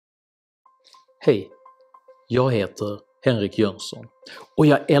Hej, jag heter Henrik Jönsson och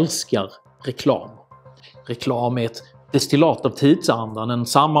jag älskar reklam. Reklam är ett destillat av tidsandan, en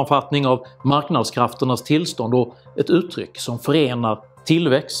sammanfattning av marknadskrafternas tillstånd och ett uttryck som förenar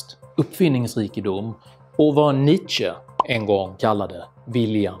tillväxt, uppfinningsrikedom och vad Nietzsche en gång kallade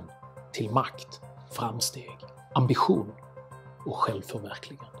viljan till makt, framsteg, ambition och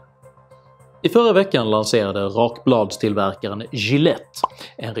självförverkligande. I förra veckan lanserade rakbladstillverkaren Gillette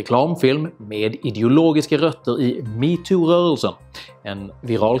en reklamfilm med ideologiska rötter i metoo-rörelsen, en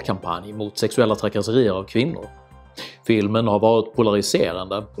viralkampanj mot sexuella trakasserier av kvinnor. Filmen har varit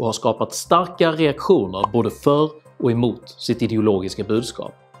polariserande och har skapat starka reaktioner både för och emot sitt ideologiska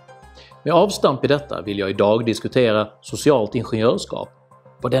budskap. Med avstamp i detta vill jag idag diskutera socialt ingenjörskap,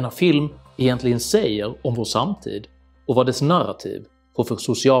 vad denna film egentligen säger om vår samtid och vad dess narrativ får för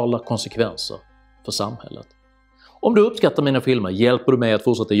sociala konsekvenser för samhället. Om du uppskattar mina filmer hjälper du mig att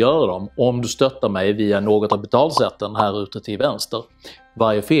fortsätta göra dem om du stöttar mig via något av betalsätten här ute till vänster.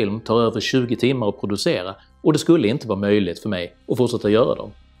 Varje film tar över 20 timmar att producera och det skulle inte vara möjligt för mig att fortsätta göra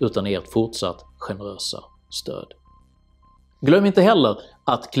dem utan ert fortsatt generösa stöd. Glöm inte heller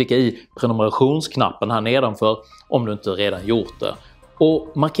att klicka i prenumerationsknappen här nedanför om du inte redan gjort det,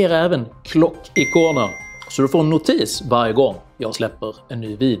 och markera även klockikonen så du får en notis varje gång jag släpper en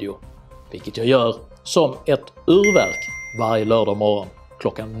ny video, vilket jag gör som ett urverk varje lördag morgon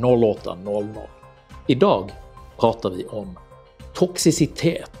klockan 08:00. Idag pratar vi om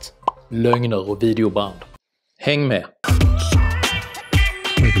toxicitet, lögner och videoband. Häng med!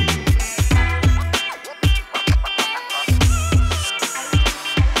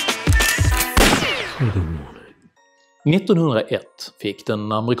 År 1901 fick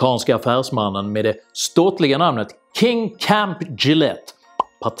den amerikanska affärsmannen med det ståtliga namnet King Camp Gillette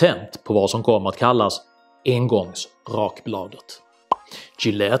patent på vad som kom att kallas engångsrakbladet.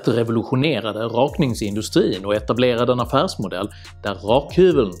 Gillette revolutionerade rakningsindustrin och etablerade en affärsmodell där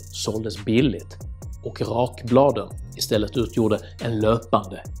rakhyveln såldes billigt och rakbladen istället utgjorde en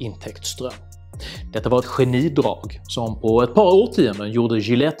löpande intäktsström. Detta var ett genidrag som på ett par årtionden gjorde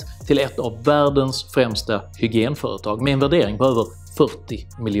Gillette till ett av världens främsta hygienföretag med en värdering på över 40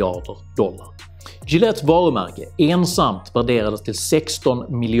 miljarder dollar. Gillettes varumärke ensamt värderades till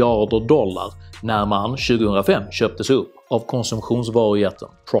 16 miljarder dollar när man 2005 köptes upp av konsumtionsvarujätten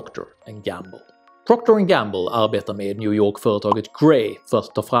Procter & Gamble. Procter & Gamble arbetar med New York-företaget Grey för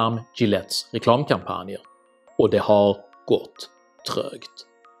att ta fram Gillettes reklamkampanjer, och det har gått trögt.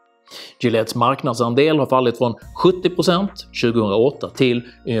 Gillettes marknadsandel har fallit från 70% 2008 till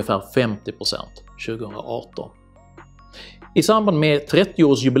ungefär 50% 2018. I samband med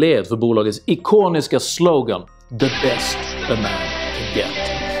 30-årsjubileet för bolagets ikoniska slogan “The best a man can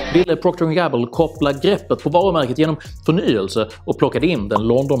get” ville Procter & Gamble koppla greppet på varumärket genom förnyelse och plockade in den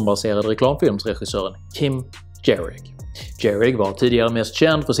Londonbaserade reklamfilmsregissören Kim Jerrig. Jerrig var tidigare mest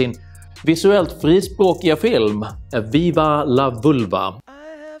känd för sin visuellt frispråkiga film Viva la vulva.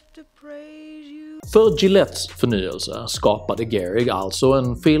 För Gillettes förnyelse skapade Jerrig alltså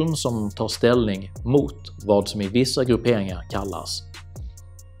en film som tar ställning mot vad som i vissa grupperingar kallas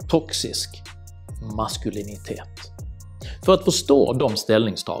toxisk maskulinitet. För att förstå de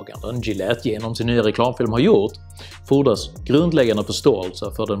ställningstaganden Gillette genom sin nya reklamfilm har gjort fordras grundläggande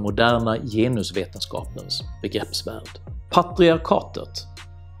förståelse för den moderna genusvetenskapens begreppsvärld. Patriarkatet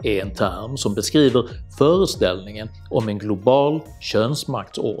är en term som beskriver föreställningen om en global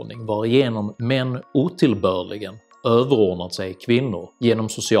könsmaktsordning varigenom män otillbörligen överordnat sig kvinnor genom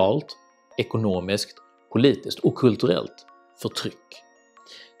socialt, ekonomiskt, politiskt och kulturellt förtryck.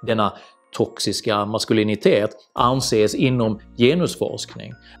 Denna toxiska maskulinitet anses inom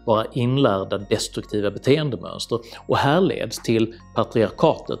genusforskning vara inlärda destruktiva beteendemönster och härleds till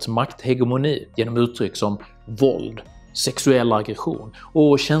patriarkatets makthegemoni genom uttryck som våld, sexuell aggression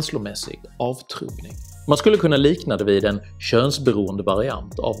och känslomässig avtrubbning. Man skulle kunna likna det vid en könsberoende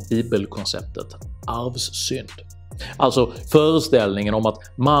variant av bibelkonceptet arvssynd. Alltså föreställningen om att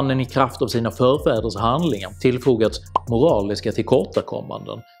mannen i kraft av sina förfäders handlingar tillfogats moraliska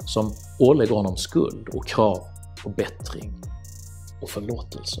tillkortakommanden som ålägger honom skuld och krav på bättring och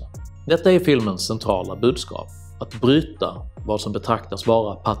förlåtelse. Detta är filmens centrala budskap. Att bryta vad som betraktas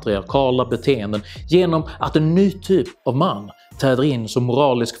vara patriarkala beteenden genom att en ny typ av man träder in som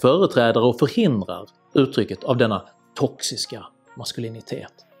moralisk företrädare och förhindrar uttrycket av denna toxiska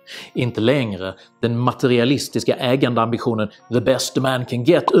maskulinitet. Inte längre den materialistiska ägandeambitionen “the best a man can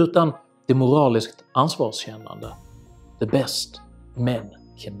get” utan det moraliskt ansvarskännande “the best men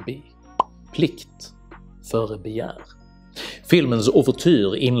can be”. Plikt före begär. Filmens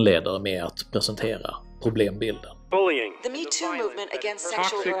ouvertyr inleder med att presentera problembilden. bullying, the metoo movement against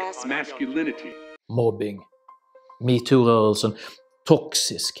sexual toxic harassment, masculinity, mobbing, metoo-rörelsen,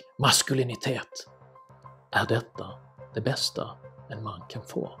 toxisk maskulinitet. Är detta det bästa en man kan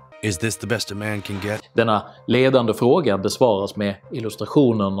få? Is this the best a man can get? Denna ledande fråga besvaras med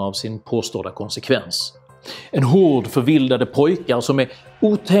illustrationen av sin påstådda konsekvens. En hord förvildade pojkar som med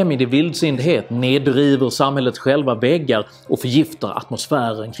otämjlig vildsinthet nedriver samhällets själva väggar och förgiftar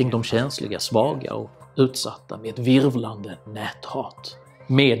atmosfären kring de känsliga, svaga och utsatta med ett virvlande näthat.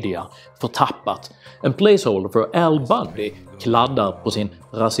 Media förtappat. En placeholder för Al Bundy kladdar på sin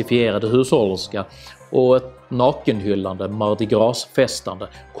rasifierade hushållerska och ett nakenhyllande Mardi Gras-festande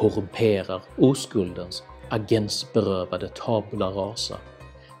korrumperar oskuldens agentsberövade tabula rasa,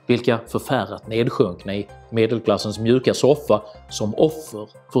 vilka förfärat nedsjunkna i medelklassens mjuka soffa som offer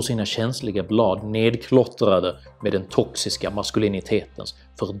för sina känsliga blad nedklottrade med den toxiska maskulinitetens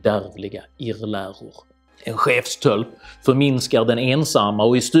fördärvliga irrläror. En chefstölp förminskar den ensamma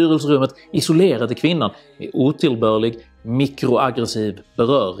och i styrelserummet isolerade kvinnan med otillbörlig mikroaggressiv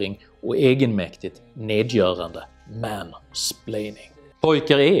beröring och egenmäktigt nedgörande mansplaining.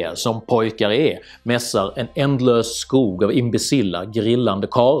 Pojkar är som pojkar är, mässar en ändlös skog av imbecilla grillande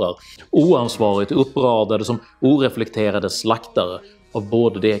karar, oansvarigt uppradade som oreflekterade slaktare av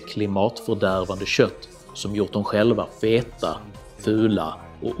både det klimatfördärvande kött som gjort dem själva feta, fula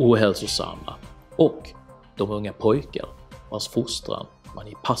och ohälsosamma, och de unga pojkar vars fostran man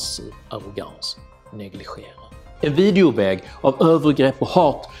i passiv arrogans negligerar. En videoväg av övergrepp och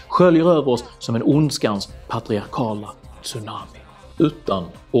hat sköljer över oss som en ondskans patriarkala tsunami utan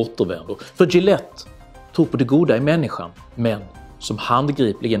återvändo. För Gillette tror på det goda i människan, men som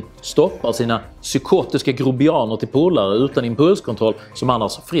handgripligen stoppar sina psykotiska grobianer till polare utan impulskontroll som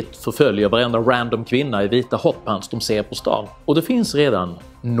annars fritt förföljer varenda random kvinna i vita hotpants de ser på stan. Och det finns redan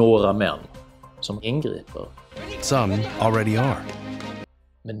några män som ingriper. Some already are.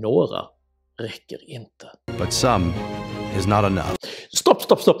 Men några räcker inte. But some is not enough. Stopp!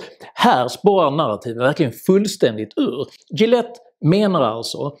 Här spårar narrativet verkligen fullständigt ur. Gillette menar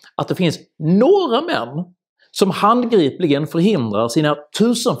alltså att det finns några män som handgripligen förhindrar sina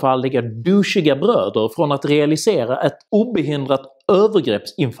tusenfaldiga douchiga bröder från att realisera ett obehindrat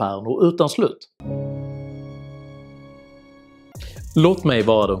övergreppsinferno utan slut. Låt mig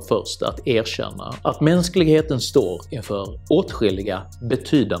vara den första att erkänna att mänskligheten står inför åtskilliga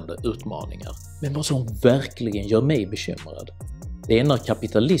betydande utmaningar. Men vad som verkligen gör mig bekymrad, det är när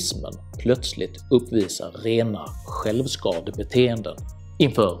kapitalismen plötsligt uppvisar rena självskadebeteenden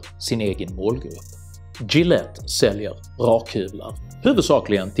inför sin egen målgrupp. Gillette säljer rakhyvlar,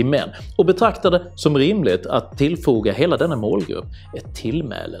 huvudsakligen till män, och betraktar det som rimligt att tillfoga hela denna målgrupp ett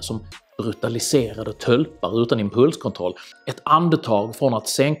tillmäle som brutaliserade tölpar utan impulskontroll, ett andetag från att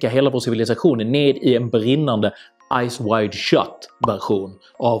sänka hela vår civilisation ned i en brinnande Eyes Wide Shut-version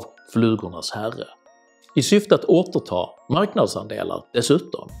av Flugornas herre. I syfte att återta marknadsandelar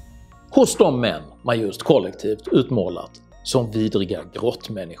dessutom, hos de män man just kollektivt utmålat som vidriga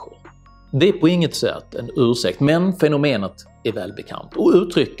grottmänniskor. Det är på inget sätt en ursäkt, men fenomenet är välbekant och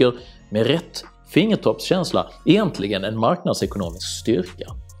uttrycker med rätt fingertoppskänsla egentligen en marknadsekonomisk styrka.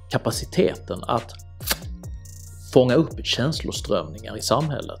 Kapaciteten att fånga upp känsloströmningar i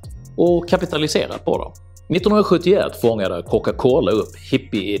samhället och kapitalisera på dem. 1971 fångade Coca-Cola upp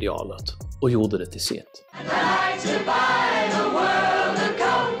hippie-idealet och gjorde det till sitt.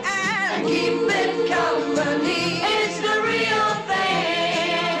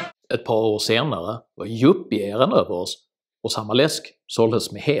 Ett par år senare var yuppie-eran över oss och samma läsk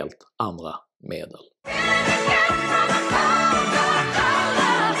såldes med helt andra medel.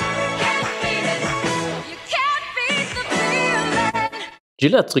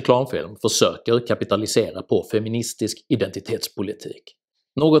 Gillettes reklamfilm försöker kapitalisera på feministisk identitetspolitik,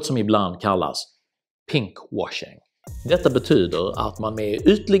 något som ibland kallas pinkwashing. Detta betyder att man med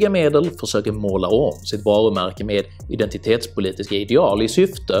ytliga medel försöker måla om sitt varumärke med identitetspolitiska ideal i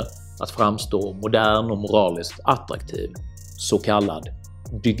syfte att framstå modern och moraliskt attraktiv, så kallad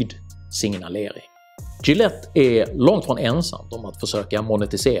dygdsignalering. Gillette är långt från ensamt om att försöka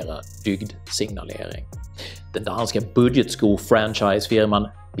monetisera dygdsignalering. Den danska budgetsko-franchisefirman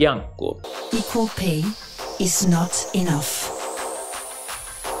Bianco Equal pay is not enough.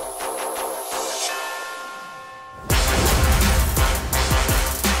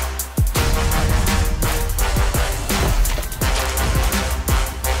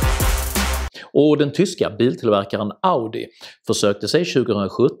 Och den tyska biltillverkaren Audi försökte sig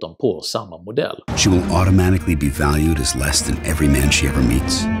 2017 på samma modell. She will automatically be valued as less than every man she ever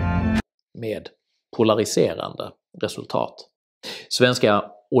meets. Med polariserande resultat. Svenska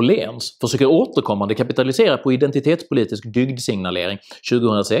Åhléns försöker återkommande kapitalisera på identitetspolitisk dygdsignalering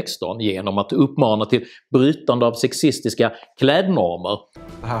 2016 genom att uppmana till brytande av sexistiska klädnormer.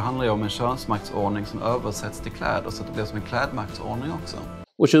 Det här handlar ju om en könsmaktsordning som översätts till kläder så att det blir som en klädmaktsordning också.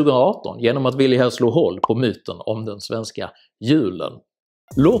 Och 2018 genom att vilja slå håll på myten om den svenska julen.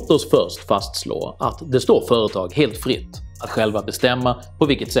 Låt oss först fastslå att det står företag helt fritt att själva bestämma på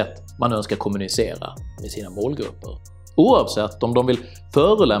vilket sätt man önskar kommunicera med sina målgrupper. Oavsett om de vill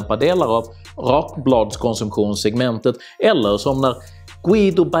förolämpa delar av rakbladskonsumtionssegmentet eller som när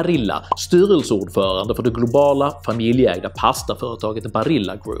Guido Barilla, styrelseordförande för det globala familjeägda pastaföretaget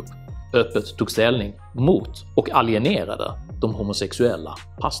Barilla Group, öppet tog ställning mot och alienerade de homosexuella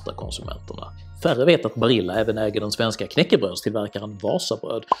pastakonsumenterna. Färre vet att Barilla även äger den svenska knäckebrödstillverkaren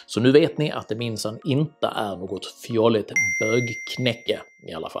Vasabröd, så nu vet ni att det minsann inte är något fjolligt bögknäcke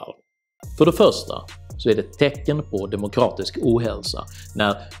i alla fall. För det första så är det ett tecken på demokratisk ohälsa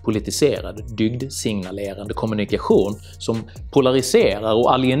när politiserad dygdsignalerande kommunikation som polariserar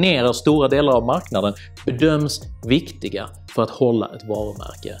och alienerar stora delar av marknaden bedöms viktiga för att hålla ett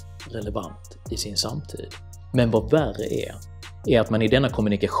varumärke relevant i sin samtid. Men vad värre är att man i denna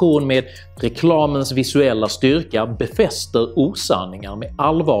kommunikation med reklamens visuella styrka befäster osanningar med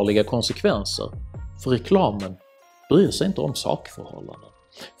allvarliga konsekvenser. För reklamen bryr sig inte om sakförhållanden.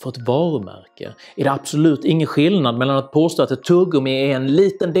 För ett varumärke är det absolut ingen skillnad mellan att påstå att ett tuggummi är en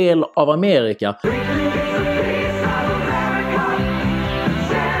liten del av Amerika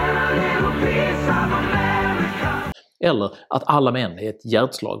eller att alla män är ett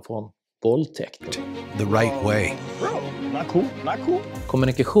hjärtslag från våldtäkt. The right way.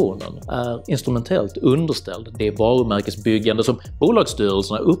 Kommunikationen är instrumentellt underställd det varumärkesbyggande som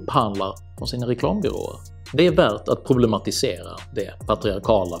bolagsstyrelserna upphandlar från sina reklambyråer. Det är värt att problematisera det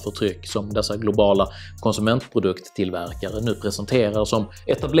patriarkala förtryck som dessa globala konsumentprodukttillverkare nu presenterar som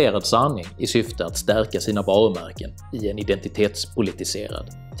etablerad sanning i syfte att stärka sina varumärken i en identitetspolitiserad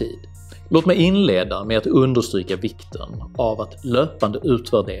tid. Låt mig inleda med att understryka vikten av att löpande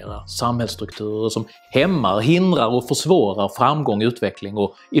utvärdera samhällsstrukturer som hämmar, hindrar och försvårar framgång, utveckling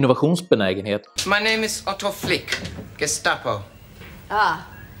och innovationsbenägenhet. My name is Otto Flick, Gestapo.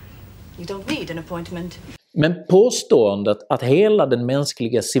 You don't need an appointment. Men påståendet att hela den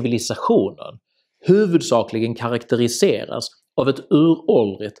mänskliga civilisationen huvudsakligen karaktäriseras av ett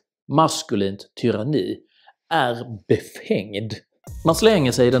uråldrigt maskulint tyranni är befängd. Man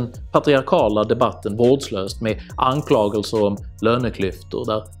slänger sig i den patriarkala debatten vårdslöst med anklagelser om löneklyftor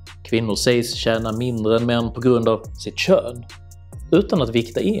där kvinnor sägs tjäna mindre än män på grund av sitt kön, utan att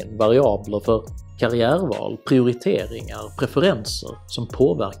vikta in variabler för karriärval, prioriteringar, preferenser som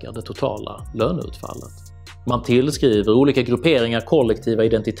påverkar det totala löneutfallet. Man tillskriver olika grupperingar kollektiva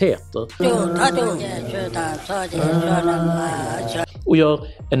identiteter och gör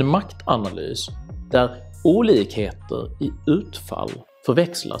en maktanalys där olikheter i utfall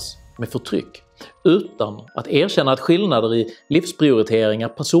förväxlas med förtryck utan att erkänna att skillnader i livsprioriteringar,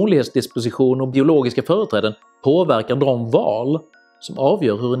 personlighetsdisposition och biologiska företräden påverkar de val som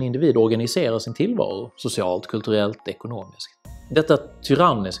avgör hur en individ organiserar sin tillvaro socialt, kulturellt, ekonomiskt. Detta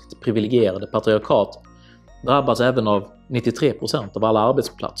tyranniskt privilegierade patriarkat drabbas även av 93% av alla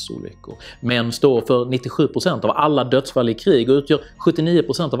arbetsplatsolyckor. Män står för 97% av alla dödsfall i krig och utgör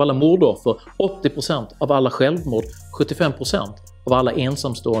 79% av alla mordoffer, 80% av alla självmord, 75% av alla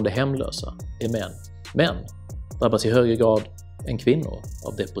ensamstående hemlösa är män. Män drabbas i högre grad än kvinnor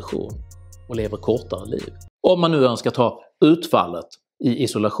av depression och lever kortare liv. Om man nu önskar ta utfallet i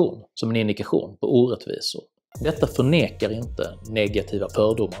isolation som en indikation på orättvisor. Detta förnekar inte negativa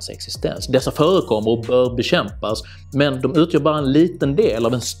fördomars existens. Dessa förekommer och bör bekämpas, men de utgör bara en liten del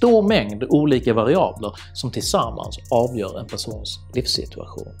av en stor mängd olika variabler som tillsammans avgör en persons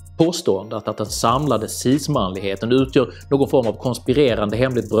livssituation. Påståendet att den samlade cismanligheten utgör någon form av konspirerande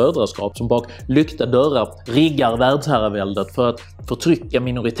hemligt brödraskap som bak lyckta dörrar riggar världsherraväldet för att förtrycka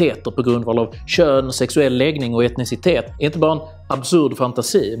minoriteter på grundval av kön, sexuell läggning och etnicitet är inte bara en absurd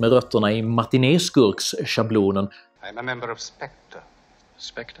fantasi med rötterna i matinéskurksschablonen. I'm a member of Spectre.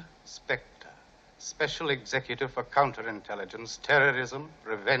 Spectre? Spectre. Special Executive for Counterintelligence, Terrorism,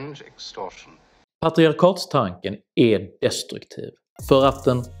 Revenge, Extortion. Patriarkatstanken är destruktiv för att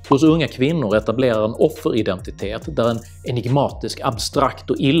den hos unga kvinnor etablerar en offeridentitet där en enigmatisk, abstrakt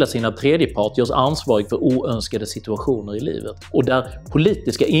och illasinnad tredjepart görs ansvarig för oönskade situationer i livet och där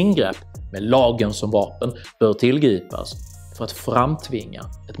politiska ingrepp med lagen som vapen bör tillgripas för att framtvinga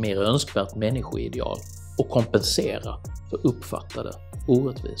ett mer önskvärt människoideal och kompensera för uppfattade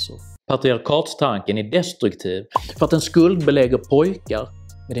orättvisor. Patriarkatstanken är destruktiv för att den skuldbelägger pojkar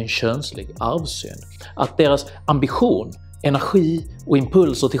med en könslig arvsynd. Att deras ambition Energi och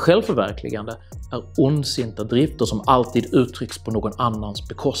impulser till självförverkligande är ondsinta drifter som alltid uttrycks på någon annans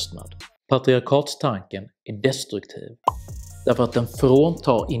bekostnad. Patriarkatstanken är destruktiv därför att den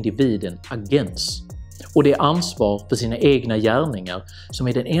fråntar individen agens och det ansvar för sina egna gärningar som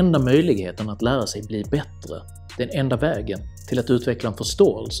är den enda möjligheten att lära sig bli bättre, den enda vägen till att utveckla en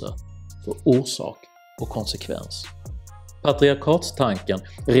förståelse för orsak och konsekvens. Patriarkatstanken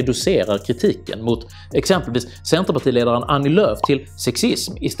reducerar kritiken mot exempelvis centerpartiledaren Annie Lööf till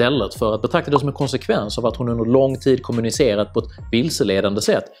sexism istället för att betrakta det som en konsekvens av att hon under lång tid kommunicerat på ett vilseledande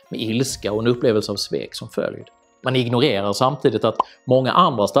sätt med ilska och en upplevelse av svek som följd. Man ignorerar samtidigt att många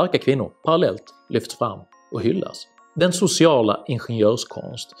andra starka kvinnor parallellt lyfts fram och hyllas. Den sociala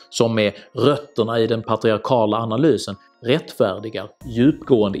ingenjörskonst som med rötterna i den patriarkala analysen rättfärdigar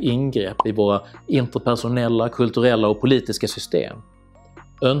djupgående ingrepp i våra interpersonella, kulturella och politiska system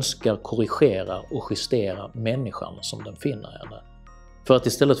önskar korrigera och justera människan som den finner henne, för att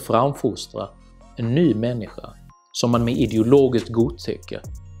istället framfostra en ny människa som man med ideologiskt godtycke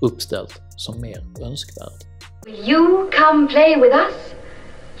uppställt som mer önskvärd. Will you come play with us?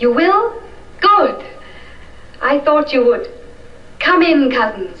 You will? Good! I thought you would. Come in,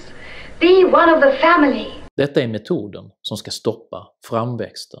 cousins. Be one of the family. Detta är metoden som ska stoppa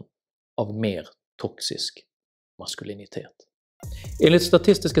framväxten av mer toxisk maskulinitet. Enligt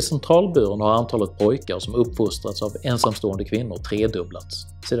Statistiska centralbyrån har antalet pojkar som uppfostrats av ensamstående kvinnor tredubblats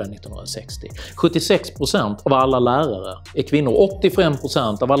sedan 1960. 76% av alla lärare är kvinnor,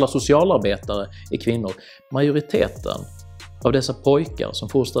 85% av alla socialarbetare är kvinnor. Majoriteten av dessa pojkar som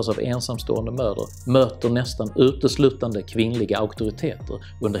fostras av ensamstående mödrar möter nästan uteslutande kvinnliga auktoriteter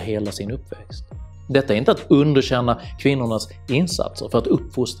under hela sin uppväxt. Detta är inte att underkänna kvinnornas insatser för att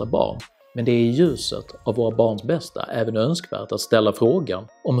uppfostra barn, men det är i ljuset av våra barns bästa även önskvärt att ställa frågan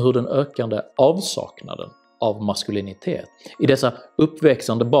om hur den ökande avsaknaden av maskulinitet i dessa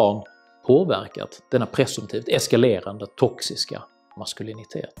uppväxande barn påverkat denna presumtivt eskalerande toxiska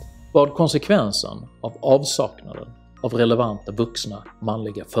maskulinitet. Vad konsekvensen av avsaknaden av relevanta vuxna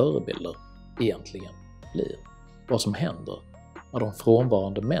manliga förebilder egentligen blir. Vad som händer när de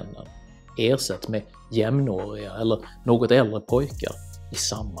frånvarande männen ersätts med jämnåriga eller något äldre pojkar i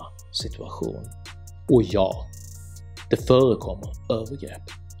samma situation. Och ja, det förekommer övergrepp.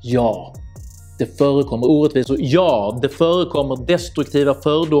 Ja, det förekommer orättvisor. Ja, det förekommer destruktiva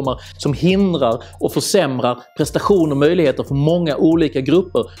fördomar som hindrar och försämrar prestation och möjligheter för många olika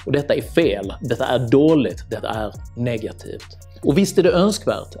grupper. Och detta är fel, detta är dåligt, detta är negativt. Och visst är det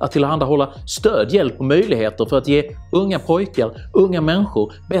önskvärt att tillhandahålla stöd, hjälp och möjligheter för att ge unga pojkar, unga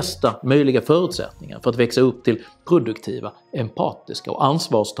människor bästa möjliga förutsättningar för att växa upp till produktiva, empatiska och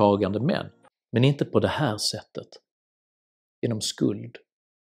ansvarstagande män. Men inte på det här sättet. Genom skuld,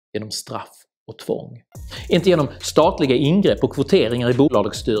 genom straff och tvång. Inte genom statliga ingrepp och kvoteringar i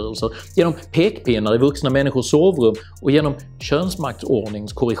bolagsstyrelser, genom pekpinnar i vuxna människors sovrum och genom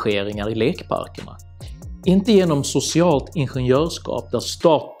könsmaktsordningskorrigeringar i lekparkerna. Inte genom socialt ingenjörskap där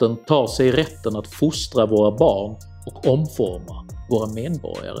staten tar sig rätten att fostra våra barn och omforma våra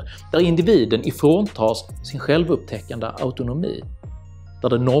medborgare, där individen ifråntas sin självupptäckande autonomi, där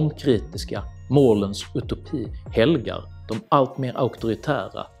det normkritiska målens utopi helgar de allt mer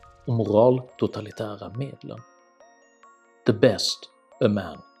auktoritära och moraltotalitära medlen. The best a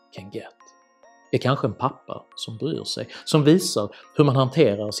man can get är kanske en pappa som bryr sig, som visar hur man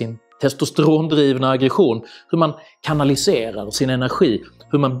hanterar sin testosterondrivna aggression, hur man kanaliserar sin energi,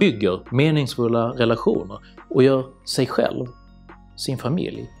 hur man bygger meningsfulla relationer och gör sig själv, sin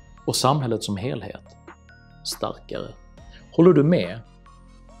familj och samhället som helhet starkare. Håller du med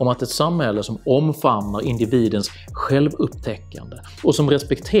om att ett samhälle som omfamnar individens självupptäckande och som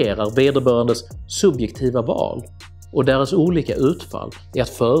respekterar vederbörandes subjektiva val och deras olika utfall är att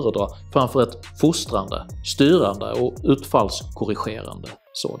föredra framför ett fostrande, styrande och utfallskorrigerande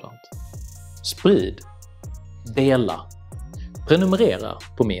sådant? Sprid, dela, prenumerera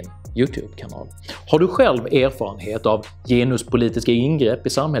på min YouTube-kanal. Har du själv erfarenhet av genuspolitiska ingrepp i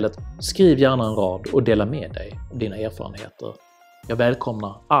samhället? Skriv gärna en rad och dela med dig av dina erfarenheter. Jag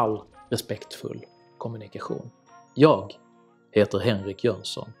välkomnar all respektfull kommunikation. Jag heter Henrik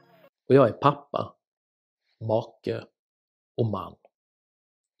Jönsson och jag är pappa, make och man.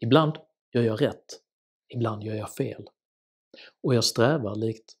 Ibland gör jag rätt, ibland gör jag fel. Och jag strävar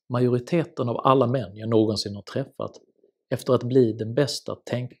likt majoriteten av alla män jag någonsin har träffat efter att bli den bästa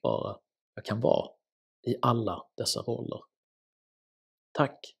tänkbara jag kan vara i alla dessa roller.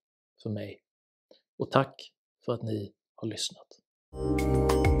 Tack för mig och tack för att ni har lyssnat.